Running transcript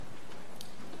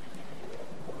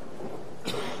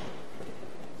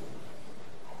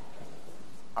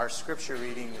scripture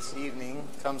reading this evening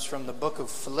comes from the book of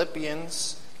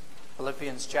Philippians,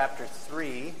 Philippians chapter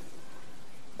 3.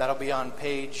 That'll be on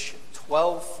page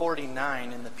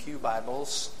 1249 in the Pew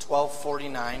Bibles,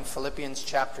 1249, Philippians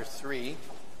chapter 3.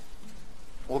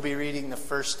 We'll be reading the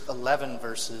first 11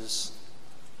 verses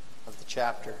of the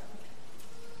chapter.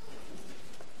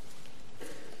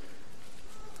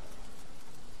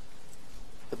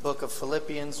 The book of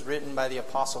Philippians, written by the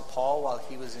Apostle Paul while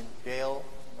he was in jail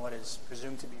in what is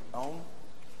presumed to be Rome,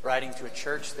 writing to a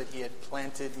church that he had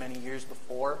planted many years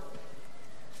before.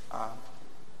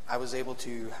 I was able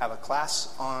to have a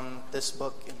class on this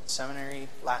book in seminary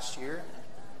last year.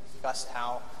 We discussed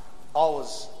how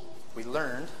we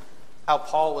learned how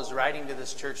Paul was writing to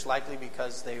this church likely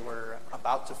because they were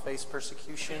about to face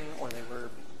persecution or they were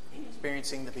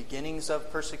experiencing the beginnings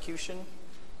of persecution.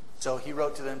 So he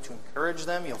wrote to them to encourage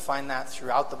them. You'll find that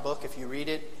throughout the book if you read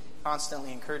it. He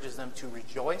constantly encourages them to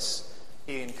rejoice.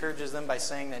 He encourages them by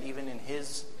saying that even in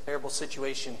his terrible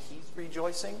situation, he's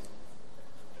rejoicing.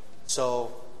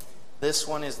 So this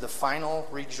one is the final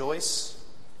rejoice.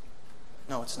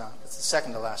 No, it's not. It's the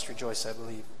second to last rejoice, I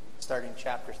believe, starting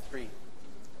chapter 3.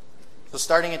 So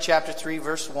starting at chapter 3,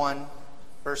 verse 1,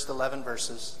 first 11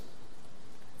 verses.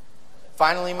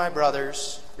 Finally, my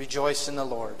brothers, rejoice in the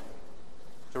Lord.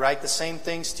 To write the same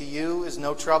things to you is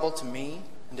no trouble to me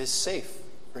and is safe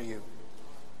for you.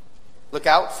 Look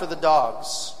out for the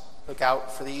dogs. Look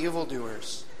out for the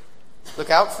evildoers. Look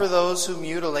out for those who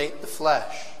mutilate the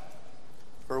flesh.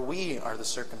 For we are the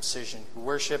circumcision who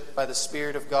worship by the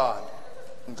Spirit of God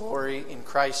and glory in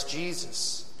Christ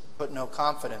Jesus. Put no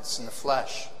confidence in the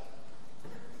flesh.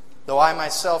 Though I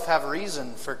myself have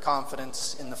reason for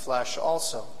confidence in the flesh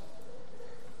also.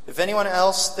 If anyone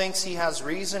else thinks he has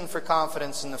reason for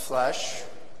confidence in the flesh,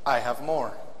 I have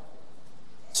more.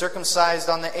 Circumcised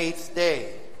on the 8th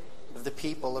day of the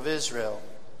people of Israel,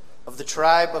 of the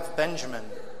tribe of Benjamin,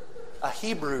 a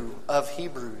Hebrew of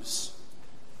Hebrews.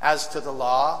 As to the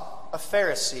law, a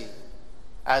Pharisee.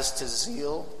 As to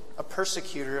zeal, a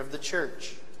persecutor of the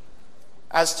church.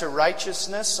 As to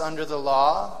righteousness under the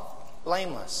law,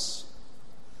 blameless.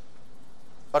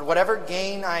 But whatever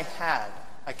gain I had,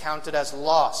 I counted as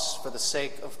loss for the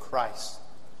sake of Christ.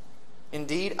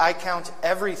 Indeed, I count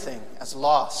everything as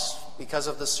loss because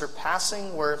of the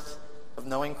surpassing worth of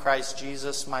knowing Christ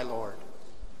Jesus my Lord.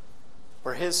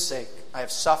 For his sake, I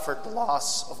have suffered the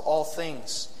loss of all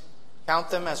things.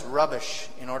 Count them as rubbish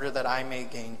in order that I may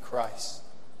gain Christ.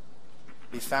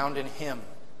 Be found in him,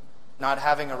 not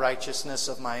having a righteousness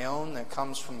of my own that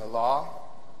comes from the law,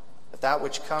 but that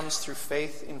which comes through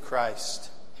faith in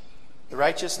Christ. The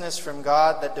righteousness from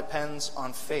God that depends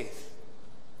on faith,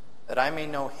 that I may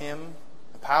know him,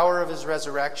 the power of his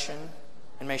resurrection,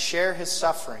 and may share his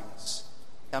sufferings,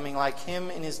 becoming like him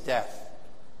in his death,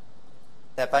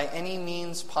 that by any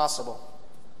means possible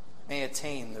may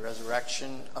attain the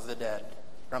resurrection of the dead,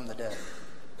 from the dead.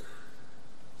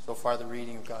 So far, the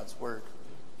reading of God's word.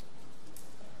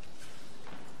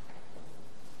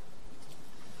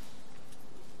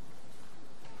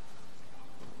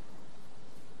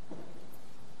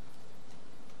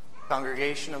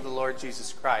 Congregation of the Lord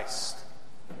Jesus Christ,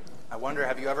 I wonder,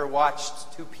 have you ever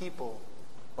watched two people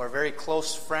who are very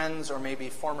close friends or maybe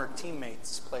former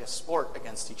teammates play a sport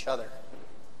against each other?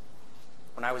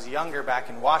 When I was younger back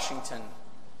in Washington,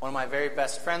 one of my very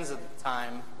best friends at the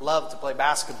time loved to play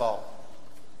basketball.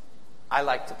 I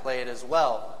liked to play it as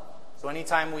well. So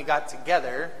anytime we got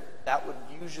together, that would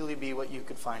usually be what you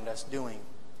could find us doing.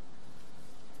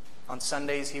 On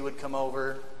Sundays, he would come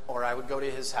over, or I would go to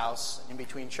his house. In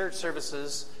between church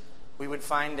services, we would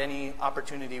find any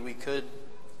opportunity we could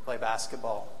play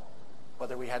basketball.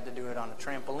 Whether we had to do it on a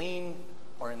trampoline,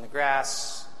 or in the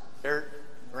grass, dirt,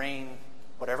 rain,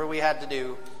 whatever we had to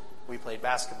do, we played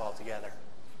basketball together.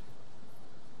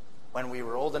 When we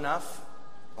were old enough,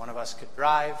 one of us could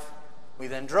drive. We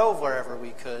then drove wherever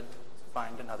we could to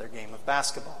find another game of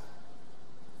basketball.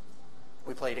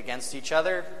 We played against each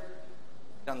other.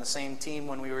 On the same team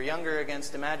when we were younger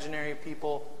against imaginary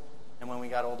people, and when we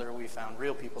got older we found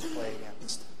real people to play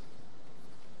against.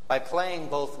 By playing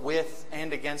both with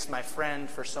and against my friend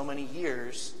for so many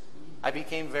years, I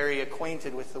became very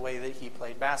acquainted with the way that he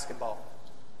played basketball.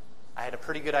 I had a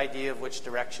pretty good idea of which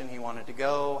direction he wanted to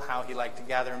go, how he liked to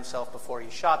gather himself before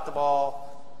he shot the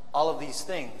ball, all of these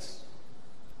things.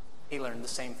 He learned the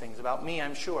same things about me,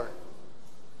 I'm sure.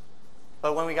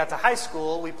 But when we got to high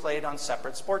school, we played on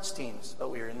separate sports teams,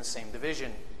 but we were in the same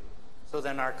division. So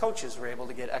then our coaches were able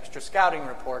to get extra scouting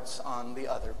reports on the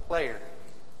other player.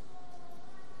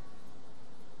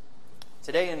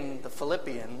 Today in the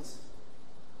Philippians,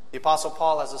 The Apostle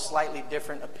Paul has a slightly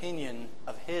different opinion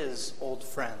of his old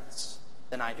friends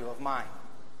than I do of mine.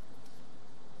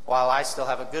 While I still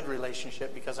have a good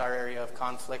relationship because our area of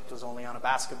conflict was only on a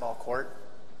basketball court,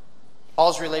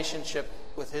 Paul's relationship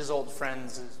with his old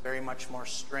friends is very much more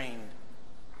strained,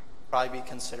 probably be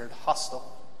considered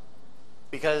hostile,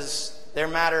 because their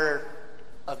matter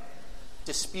of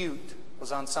dispute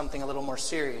was on something a little more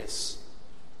serious.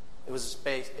 It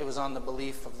was on the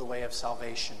belief of the way of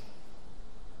salvation.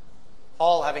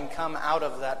 Paul, having come out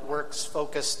of that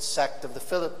works-focused sect of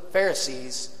the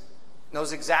Pharisees,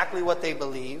 knows exactly what they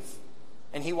believe,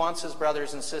 and he wants his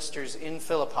brothers and sisters in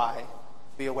Philippi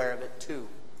to be aware of it too.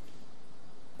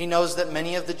 He knows that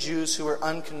many of the Jews who were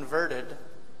unconverted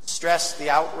stressed the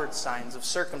outward signs of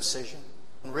circumcision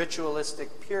and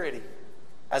ritualistic purity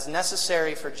as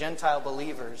necessary for Gentile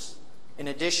believers in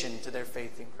addition to their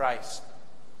faith in Christ.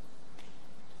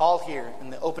 Paul here,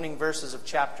 in the opening verses of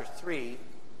chapter 3,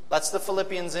 lets the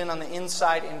Philippians in on the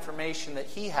inside information that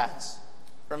he has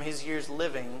from his years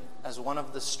living as one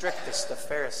of the strictest of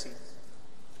Pharisees.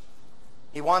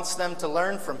 He wants them to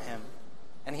learn from him,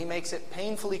 and he makes it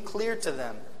painfully clear to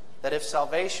them that if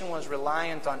salvation was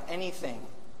reliant on anything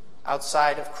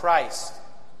outside of Christ,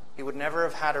 he would never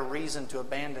have had a reason to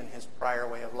abandon his prior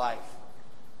way of life.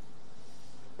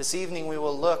 This evening we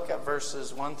will look at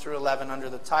verses 1 through 11 under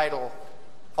the title,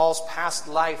 Paul's past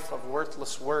life of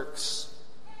worthless works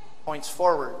points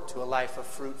forward to a life of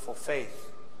fruitful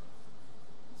faith.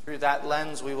 Through that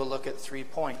lens, we will look at 3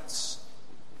 points.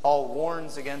 Paul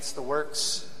warns against the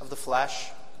works of the flesh.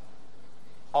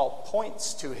 Paul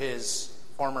points to his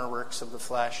former works of the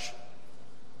flesh.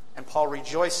 And Paul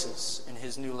rejoices in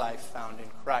his new life found in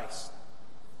Christ.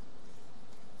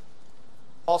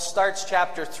 Paul starts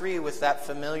chapter 3 with that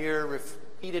familiar,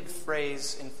 repeated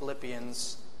phrase in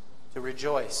Philippians, to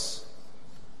rejoice.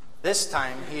 This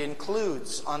time he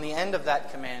includes on the end of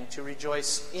that command to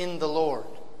rejoice in the Lord.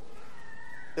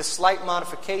 This slight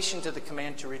modification to the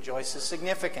command to rejoice is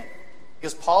significant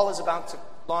because Paul is about to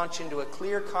launch into a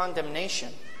clear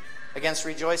condemnation against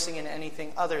rejoicing in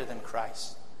anything other than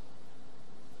Christ.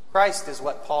 Christ is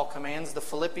what Paul commands the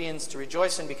Philippians to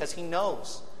rejoice in because he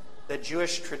knows that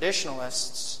Jewish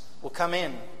traditionalists will come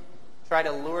in, try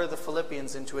to lure the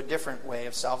Philippians into a different way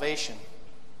of salvation.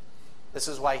 This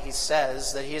is why he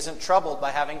says that he isn't troubled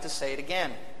by having to say it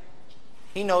again.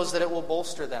 He knows that it will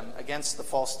bolster them against the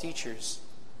false teachers,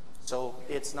 so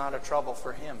it's not a trouble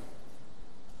for him.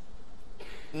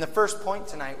 In the first point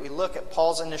tonight, we look at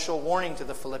Paul's initial warning to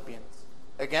the Philippians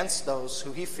against those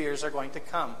who he fears are going to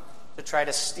come to try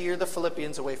to steer the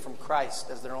Philippians away from Christ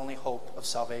as their only hope of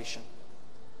salvation.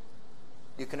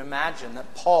 You can imagine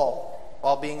that Paul,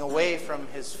 while being away from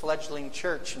his fledgling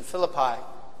church in Philippi,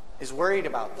 is worried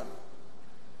about them.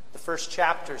 The first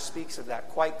chapter speaks of that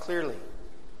quite clearly.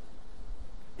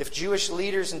 If Jewish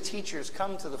leaders and teachers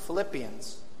come to the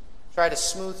Philippians, try to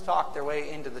smooth talk their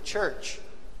way into the church,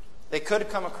 they could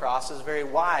come across as very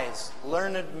wise,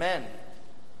 learned men,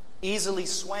 easily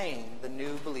swaying the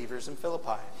new believers in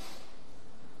Philippi.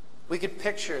 We could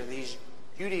picture these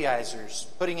Judaizers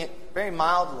putting it very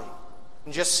mildly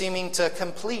and just seeming to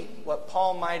complete what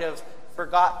Paul might have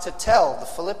forgot to tell the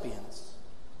Philippians.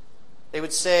 They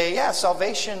would say, yeah,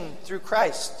 salvation through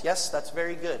Christ. Yes, that's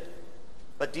very good.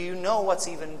 But do you know what's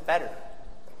even better?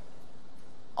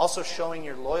 Also showing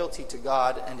your loyalty to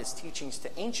God and his teachings to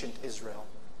ancient Israel.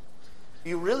 If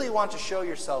you really want to show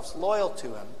yourselves loyal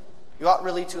to him, you ought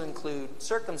really to include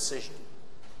circumcision,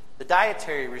 the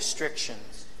dietary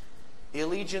restrictions, the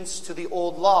allegiance to the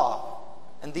old law,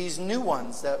 and these new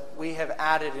ones that we have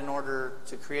added in order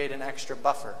to create an extra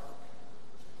buffer.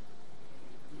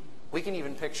 We can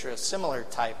even picture a similar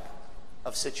type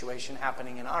of situation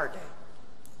happening in our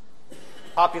day.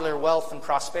 Popular wealth and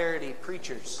prosperity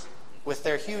preachers with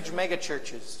their huge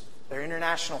megachurches, their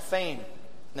international fame,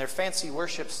 and their fancy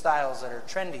worship styles that are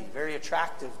trendy, very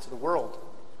attractive to the world.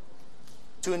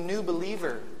 To a new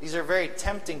believer, these are very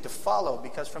tempting to follow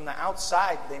because from the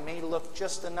outside they may look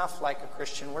just enough like a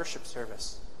Christian worship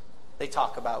service. They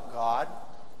talk about God,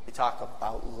 they talk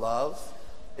about love,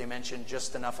 they mention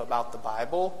just enough about the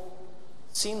Bible.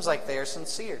 It seems like they are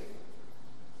sincere.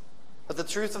 But the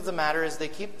truth of the matter is they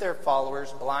keep their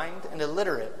followers blind and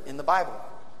illiterate in the Bible.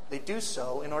 They do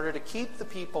so in order to keep the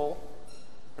people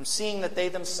from seeing that they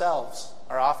themselves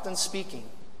are often speaking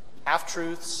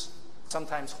half-truths,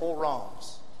 sometimes whole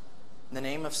wrongs, in the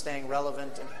name of staying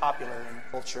relevant and popular in the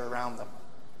culture around them.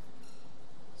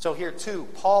 So here too,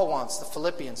 Paul wants the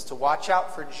Philippians to watch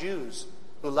out for Jews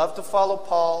who love to follow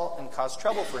Paul and cause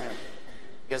trouble for him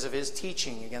because of his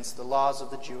teaching against the laws of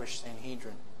the Jewish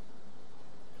Sanhedrin.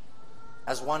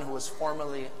 As one who was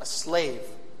formerly a slave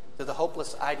to the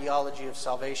hopeless ideology of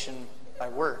salvation by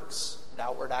works and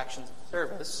outward actions of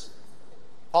service,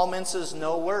 Paul minces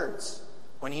no words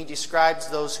when he describes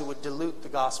those who would dilute the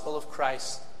gospel of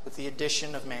Christ with the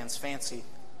addition of man's fancy.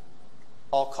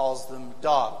 Paul calls them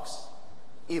dogs,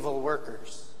 evil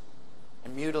workers,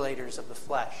 and mutilators of the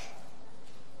flesh.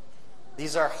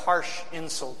 These are harsh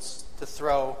insults to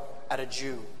throw at a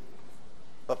Jew,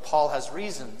 but Paul has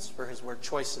reasons for his word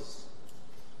choices.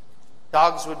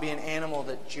 Dogs would be an animal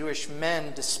that Jewish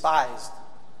men despised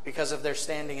because of their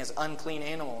standing as unclean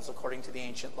animals according to the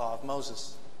ancient law of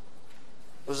Moses.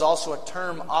 It was also a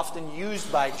term often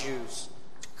used by Jews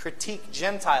to critique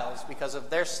Gentiles because of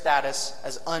their status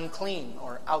as unclean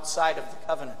or outside of the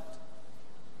covenant.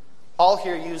 Paul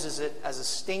here uses it as a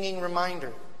stinging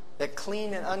reminder that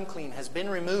clean and unclean has been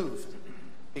removed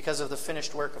because of the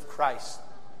finished work of Christ.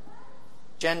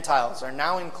 Gentiles are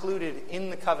now included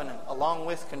in the covenant along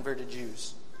with converted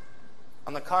Jews.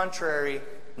 On the contrary,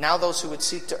 now those who would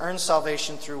seek to earn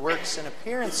salvation through works and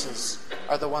appearances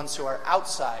are the ones who are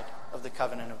outside of the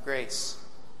covenant of grace.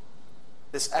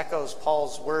 This echoes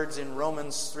Paul's words in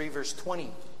Romans 3 verse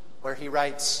 20, where he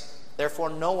writes, "Therefore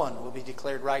no one will be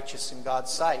declared righteous in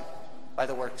God's sight by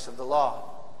the works of the law."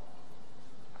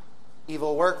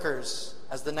 Evil workers,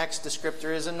 as the next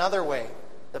descriptor, is another way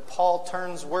that Paul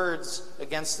turns words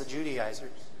against the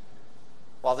Judaizers.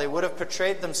 While they would have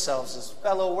portrayed themselves as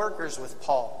fellow workers with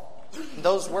Paul, and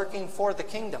those working for the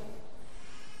kingdom,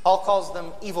 Paul calls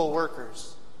them evil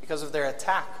workers because of their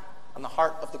attack on the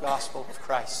heart of the gospel of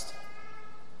Christ.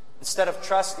 Instead of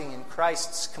trusting in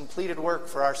Christ's completed work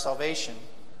for our salvation,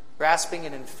 grasping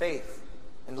it in faith,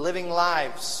 and living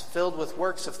lives filled with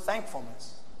works of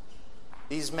thankfulness,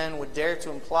 these men would dare to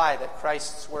imply that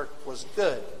Christ's work was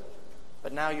good,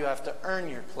 but now you have to earn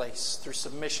your place through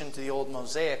submission to the old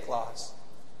Mosaic laws,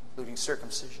 including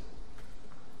circumcision.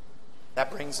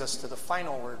 That brings us to the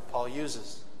final word Paul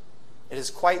uses. It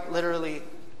is quite literally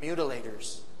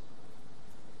mutilators.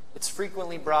 It's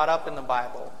frequently brought up in the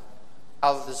Bible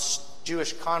how the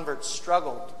Jewish converts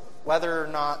struggled whether or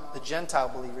not the Gentile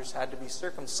believers had to be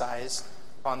circumcised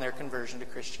upon their conversion to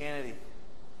Christianity.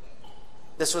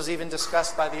 This was even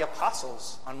discussed by the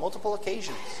apostles on multiple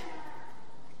occasions.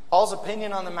 Paul's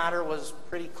opinion on the matter was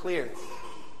pretty clear.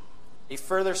 He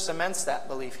further cements that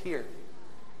belief here.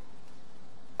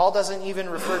 Paul doesn't even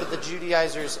refer to the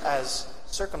Judaizers as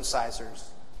circumcisers.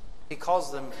 He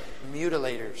calls them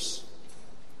mutilators.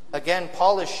 Again,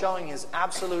 Paul is showing his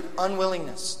absolute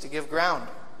unwillingness to give ground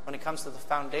when it comes to the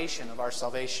foundation of our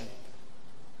salvation.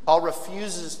 Paul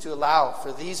refuses to allow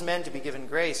for these men to be given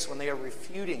grace when they are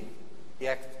refuting the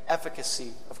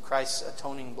efficacy of Christ's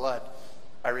atoning blood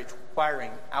by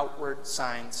requiring outward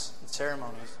signs and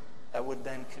ceremonies that would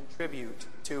then contribute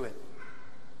to it.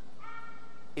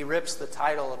 He rips the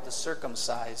title of the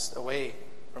circumcised away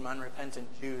from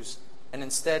unrepentant Jews and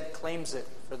instead claims it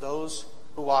for those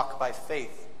who walk by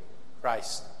faith in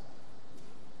Christ.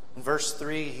 In verse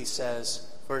 3 he says,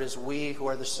 "For it is we who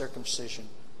are the circumcision,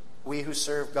 we who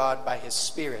serve God by his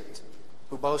Spirit,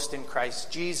 who boast in Christ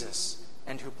Jesus,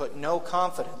 and who put no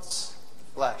confidence in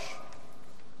the flesh."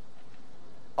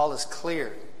 Paul is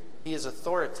clear. He is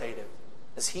authoritative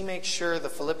as he makes sure the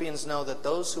Philippians know that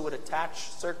those who would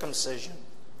attach circumcision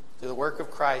to the work of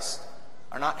Christ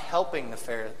are not helping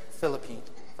the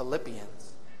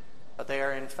Philippians, but they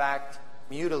are in fact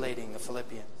mutilating the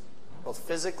Philippians, both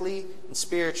physically and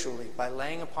spiritually, by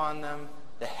laying upon them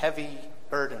the heavy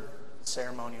burden of the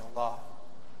ceremonial law.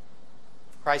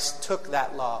 Christ took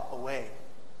that law away.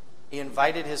 He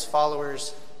invited his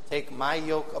followers, "Take my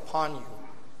yoke upon you,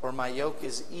 for my yoke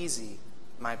is easy,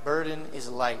 my burden is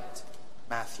light."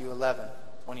 Matthew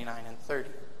 11:29 and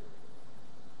 30.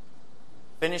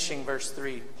 Finishing verse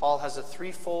 3, Paul has a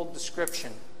threefold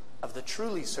description of the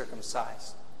truly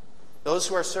circumcised, those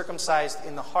who are circumcised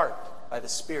in the heart by the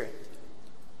Spirit.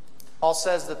 Paul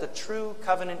says that the true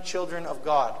covenant children of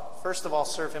God, first of all,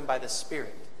 serve him by the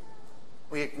Spirit.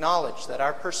 We acknowledge that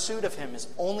our pursuit of him is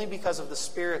only because of the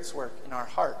Spirit's work in our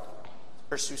heart, to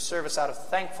pursue service out of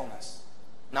thankfulness,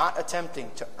 not attempting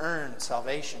to earn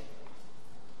salvation.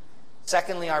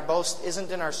 Secondly, our boast isn't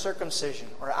in our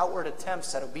circumcision or outward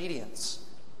attempts at obedience.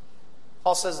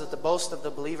 Paul says that the boast of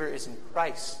the believer is in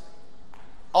Christ,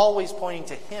 always pointing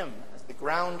to him as the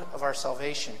ground of our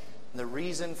salvation and the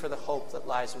reason for the hope that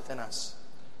lies within us.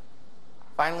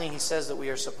 Finally, he says that we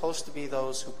are supposed to be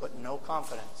those who put no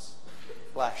confidence in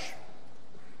the flesh.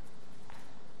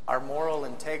 Our moral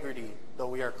integrity, though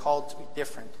we are called to be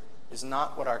different, is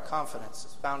not what our confidence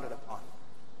is founded upon.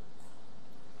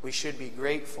 We should be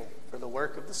grateful for the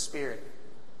work of the Spirit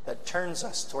that turns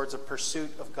us towards a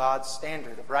pursuit of God's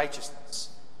standard of righteousness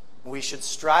We should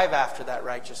strive after that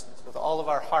righteousness with all of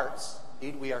our hearts.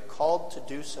 Indeed, we are called to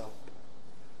do so.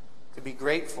 To be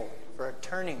grateful for a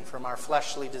turning from our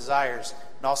fleshly desires,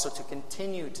 and also to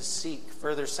continue to seek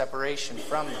further separation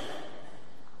from them.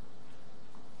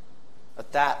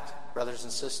 But that, brothers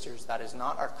and sisters, that is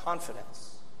not our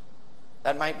confidence.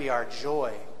 That might be our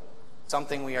joy,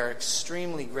 something we are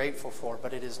extremely grateful for,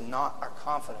 but it is not our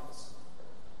confidence.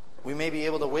 We may be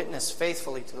able to witness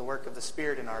faithfully to the work of the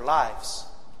Spirit in our lives,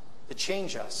 to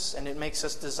change us, and it makes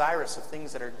us desirous of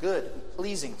things that are good and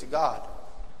pleasing to God.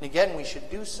 And again, we should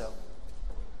do so.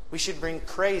 We should bring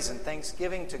praise and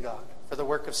thanksgiving to God for the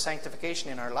work of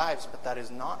sanctification in our lives, but that is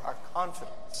not our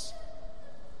confidence.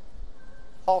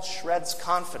 Paul shreds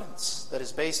confidence that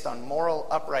is based on moral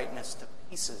uprightness to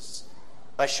pieces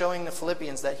by showing the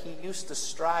Philippians that he used to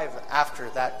strive after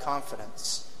that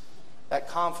confidence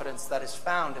that is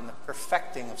found in the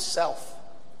perfecting of self.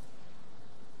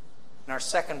 In our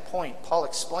second point, Paul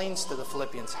explains to the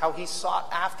Philippians how he sought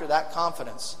after that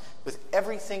confidence with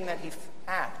everything that he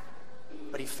had,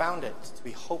 but he found it to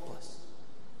be hopeless.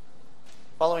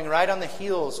 Following right on the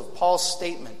heels of Paul's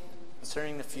statement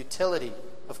concerning the futility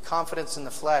of confidence in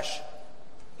the flesh,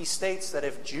 he states that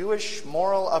if Jewish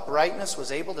moral uprightness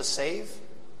was able to save,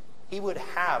 he would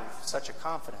have such a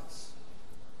confidence.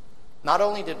 Not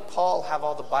only did Paul have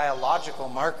all the biological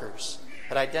markers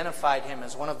that identified him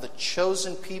as one of the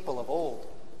chosen people of old,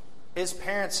 his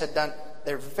parents had done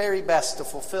their very best to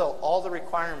fulfill all the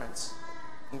requirements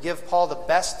and give Paul the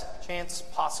best chance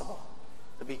possible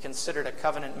to be considered a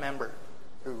covenant member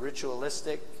through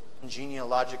ritualistic and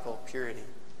genealogical purity.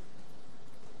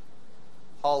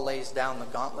 Paul lays down the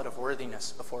gauntlet of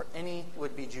worthiness before any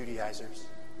would-be Judaizers,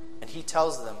 and he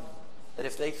tells them that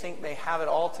if they think they have it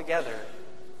all together,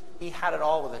 he had it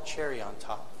all with a cherry on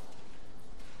top.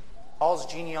 Paul's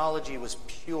genealogy was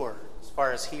pure as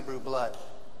far as Hebrew blood.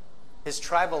 His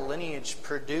tribal lineage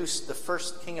produced the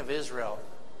first king of Israel,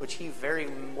 which he very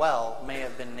well may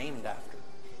have been named after.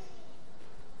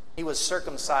 He was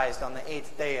circumcised on the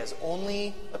 8th day, as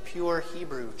only a pure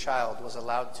Hebrew child was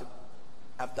allowed to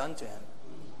have done to him.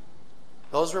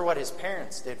 Those were what his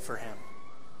parents did for him.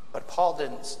 But Paul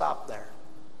didn't stop there.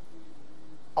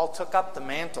 Paul took up the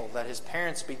mantle that his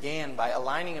parents began by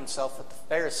aligning himself with the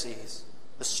Pharisees,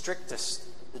 the strictest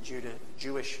of the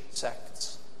Jewish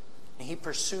sects. And he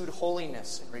pursued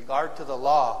holiness in regard to the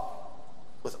law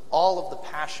with all of the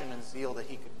passion and zeal that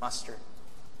he could muster.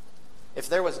 If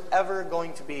there was ever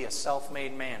going to be a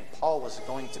self-made man, Paul was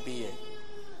going to be it.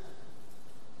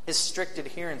 His strict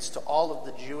adherence to all of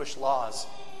the Jewish laws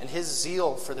and his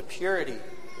zeal for the purity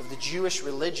of the Jewish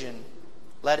religion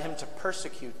led him to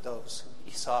persecute those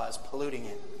he saw as polluting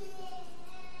it.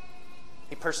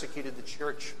 He persecuted the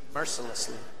church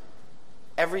mercilessly.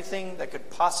 Everything that could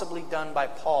possibly be done by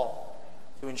Paul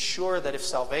to ensure that if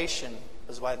salvation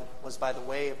was by the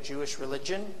way of Jewish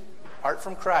religion, apart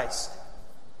from Christ,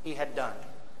 he had done.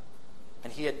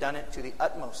 And he had done it to the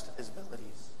utmost of his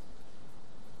abilities.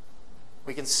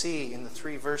 We can see in the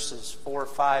 3 verses, 4,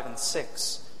 5, and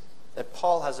 6, that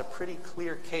Paul has a pretty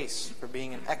clear case for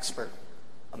being an expert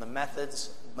on the methods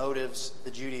and motives of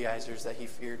the Judaizers that he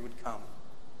feared would come.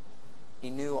 He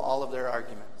knew all of their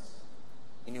arguments.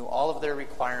 He knew all of their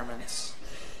requirements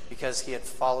because he had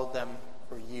followed them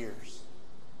for years.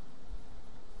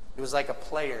 He was like a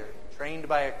player trained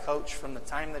by a coach from the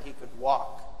time that he could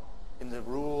walk in the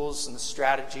rules and the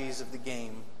strategies of the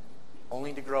game,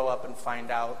 only to grow up and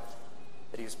find out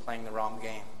that he was playing the wrong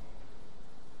game.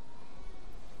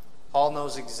 Paul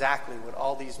knows exactly what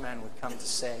all these men would come to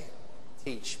say,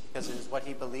 teach, because it is what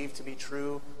he believed to be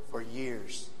true for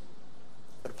years.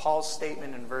 But Paul's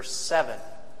statement in verse 7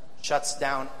 shuts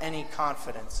down any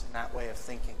confidence in that way of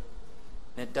thinking.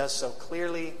 And it does so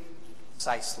clearly and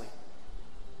concisely.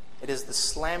 It is the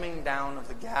slamming down of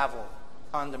the gavel,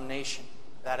 condemnation,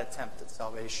 of that attempt at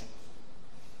salvation.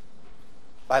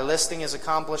 By listing his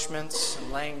accomplishments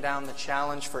and laying down the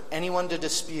challenge for anyone to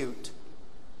dispute,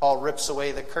 Paul rips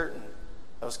away the curtain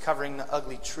that was covering the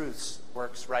ugly truths of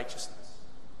works righteousness.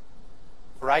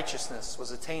 If righteousness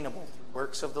was attainable through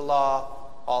works of the law,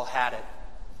 Paul had it.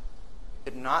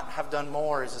 Could not have done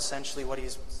more is essentially what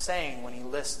he's saying when he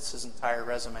lists his entire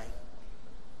resume.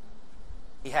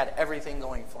 He had everything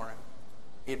going for him.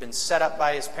 He had been set up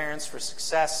by his parents for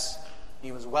success. And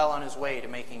he was well on his way to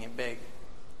making it big.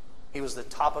 He was the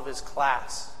top of his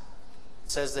class.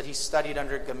 It says that he studied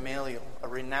under Gamaliel, a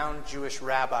renowned Jewish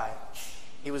rabbi.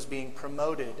 He was being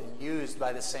promoted and used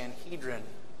by the Sanhedrin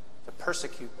to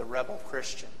persecute the rebel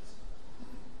Christians.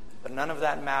 But none of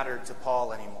that mattered to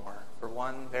Paul anymore for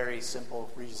one very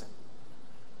simple reason.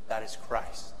 That is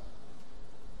Christ.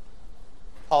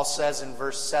 Paul says in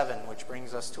verse 7, which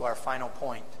brings us to our final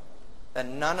point, that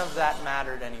none of that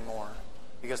mattered anymore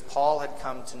because Paul had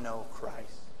come to know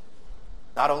Christ.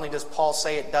 Not only does Paul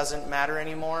say it doesn't matter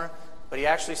anymore, but he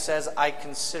actually says, I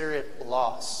consider it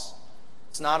loss.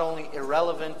 It's not only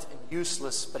irrelevant and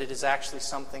useless, but it is actually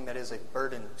something that is a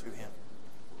burden to him.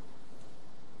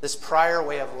 This prior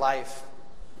way of life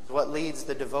is what leads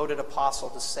the devoted apostle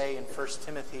to say in 1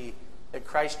 Timothy that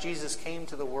Christ Jesus came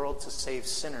to the world to save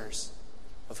sinners,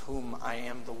 of whom I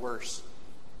am the worst.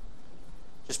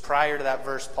 Just prior to that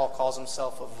verse, Paul calls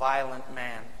himself a violent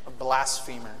man, a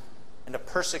blasphemer, and a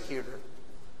persecutor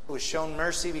who was shown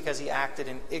mercy because he acted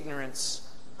in ignorance,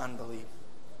 unbelief.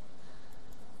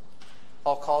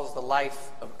 Paul calls the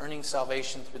life of earning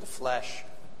salvation through the flesh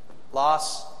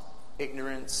loss,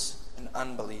 ignorance, and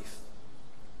unbelief.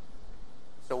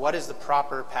 So what is the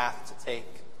proper path to take?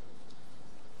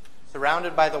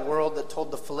 Surrounded by the world that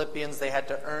told the Philippians they had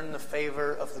to earn the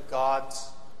favor of the gods,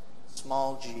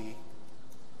 small g,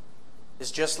 is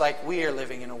just like we are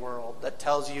living in a world that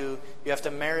tells you you have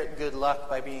to merit good luck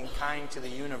by being kind to the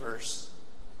universe.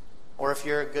 Or if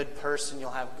you're a good person,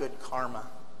 you'll have good karma.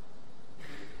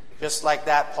 Just like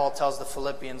that, Paul tells the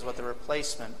Philippians what the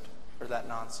replacement for that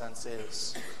nonsense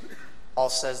is. Paul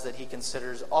says that he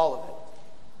considers all of it,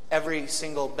 every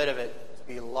single bit of it, to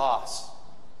be loss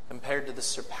compared to the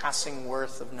surpassing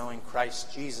worth of knowing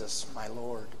Christ Jesus, my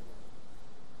Lord.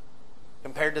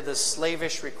 Compared to the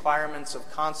slavish requirements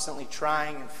of constantly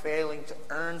trying and failing to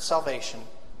earn salvation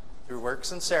through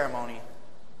works and ceremony,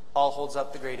 Paul holds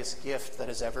up the greatest gift that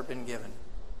has ever been given.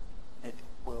 It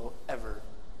will ever.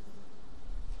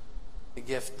 The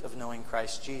gift of knowing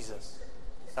Christ Jesus.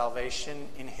 Salvation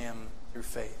in him through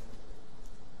faith.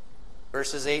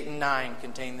 Verses 8 and 9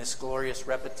 contain this glorious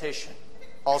repetition.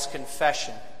 Paul's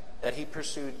confession that he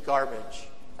pursued garbage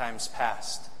in times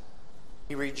past.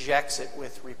 He rejects it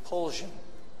with repulsion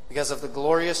because of the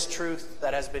glorious truth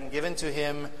that has been given to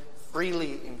him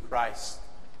freely in Christ.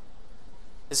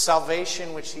 His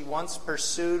salvation, which he once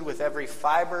pursued with every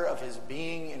fiber of his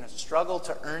being in a struggle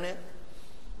to earn it,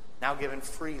 now given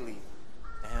freely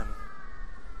to him.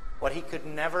 What he could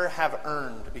never have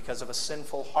earned because of a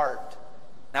sinful heart,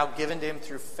 now given to him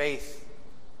through faith,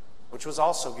 which was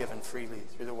also given freely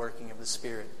through the working of the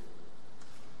Spirit.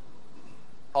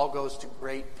 Paul goes to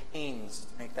great pains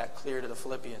to make that clear to the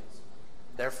Philippians,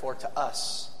 therefore to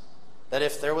us, that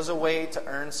if there was a way to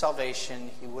earn salvation,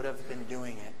 he would have been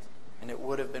doing it, and it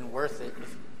would have been worth it if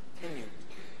he continued.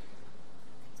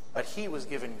 But he was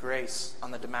given grace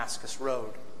on the Damascus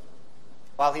road.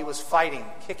 While he was fighting,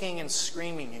 kicking and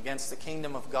screaming against the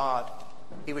kingdom of God,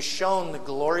 he was shown the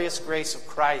glorious grace of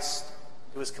Christ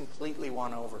who was completely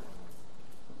won over.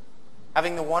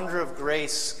 Having the wonder of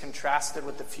grace contrasted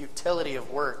with the futility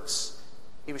of works,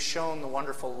 he was shown the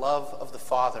wonderful love of the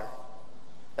Father,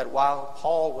 that while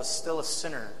Paul was still a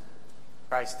sinner,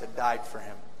 Christ had died for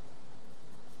him.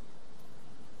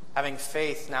 Having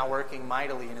faith now working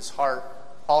mightily in his heart,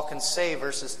 Paul can say,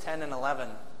 verses 10 and 11,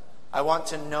 I want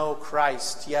to know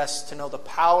Christ, yes, to know the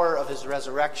power of his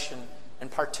resurrection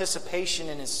and participation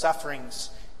in his sufferings,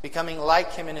 becoming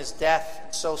like him in his death,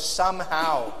 so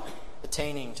somehow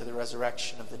attaining to the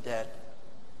resurrection of the dead.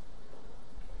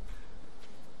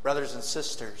 Brothers and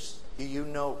sisters, do you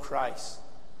know Christ?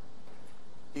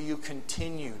 Do you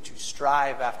continue to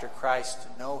strive after Christ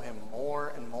to know him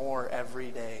more and more every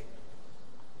day?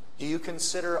 Do you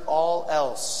consider all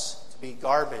else to be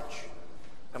garbage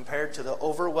compared to the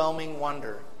overwhelming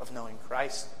wonder of knowing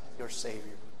Christ, your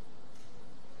Savior?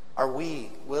 Are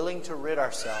we willing to rid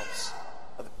ourselves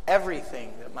of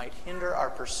everything that might hinder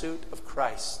our pursuit of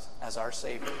Christ as our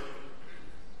Savior?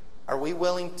 Are we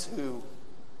willing to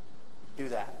do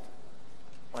that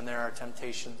when there are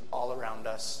temptations all around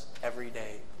us every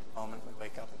day, the moment we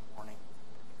wake up in the morning?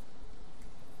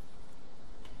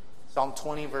 Psalm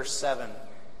 20, verse 7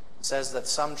 says that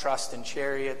some trust in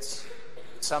chariots,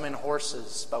 some in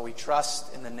horses, but we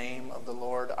trust in the name of the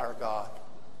Lord our God.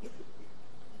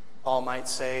 Paul might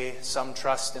say some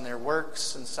trust in their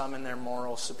works and some in their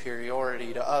moral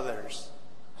superiority to others,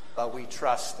 but we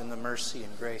trust in the mercy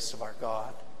and grace of our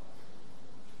God.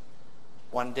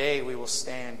 One day we will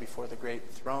stand before the great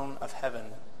throne of heaven.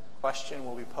 The question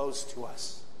will be posed to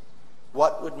us: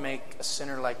 what would make a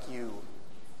sinner like you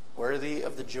worthy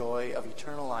of the joy of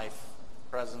eternal life,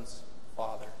 presence of the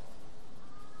Father?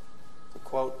 To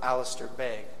quote Alistair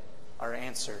Begg, our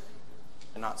answer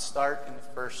cannot start in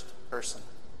the first person.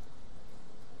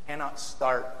 Cannot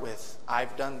start with,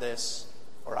 I've done this,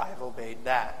 or I've obeyed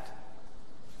that.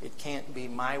 It can't be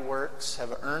my works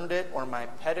have earned it, or my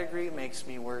pedigree makes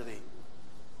me worthy.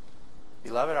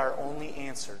 Beloved, our only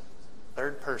answer,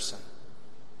 third person,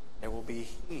 be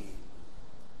He.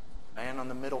 Man on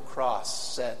the middle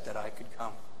cross said that I could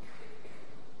come.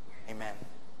 Amen.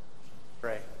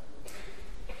 Pray.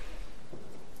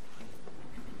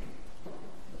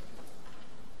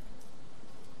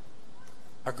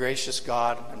 Our gracious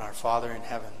God and our Father in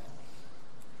heaven,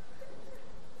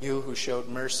 you who showed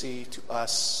mercy to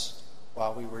us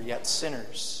while we were yet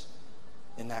sinners,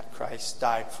 in that Christ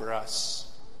died for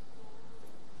us,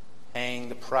 paying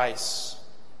the price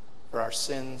for our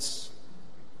sins,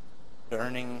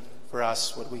 earning for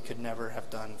us what we could never have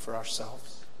done for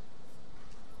ourselves.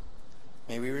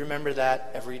 May we remember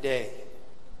that every day,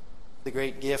 the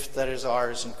great gift that is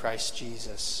ours in Christ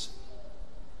Jesus,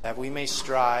 that we may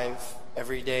strive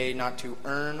every day not to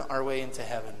earn our way into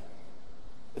heaven,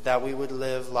 but that we would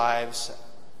live lives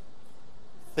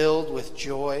filled with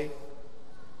joy,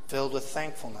 filled with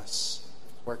thankfulness,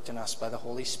 worked in us by the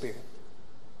Holy Spirit.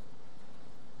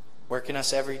 Work in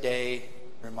us every day.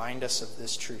 Remind us of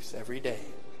this truth every day.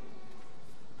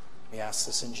 We ask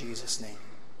this in Jesus' name.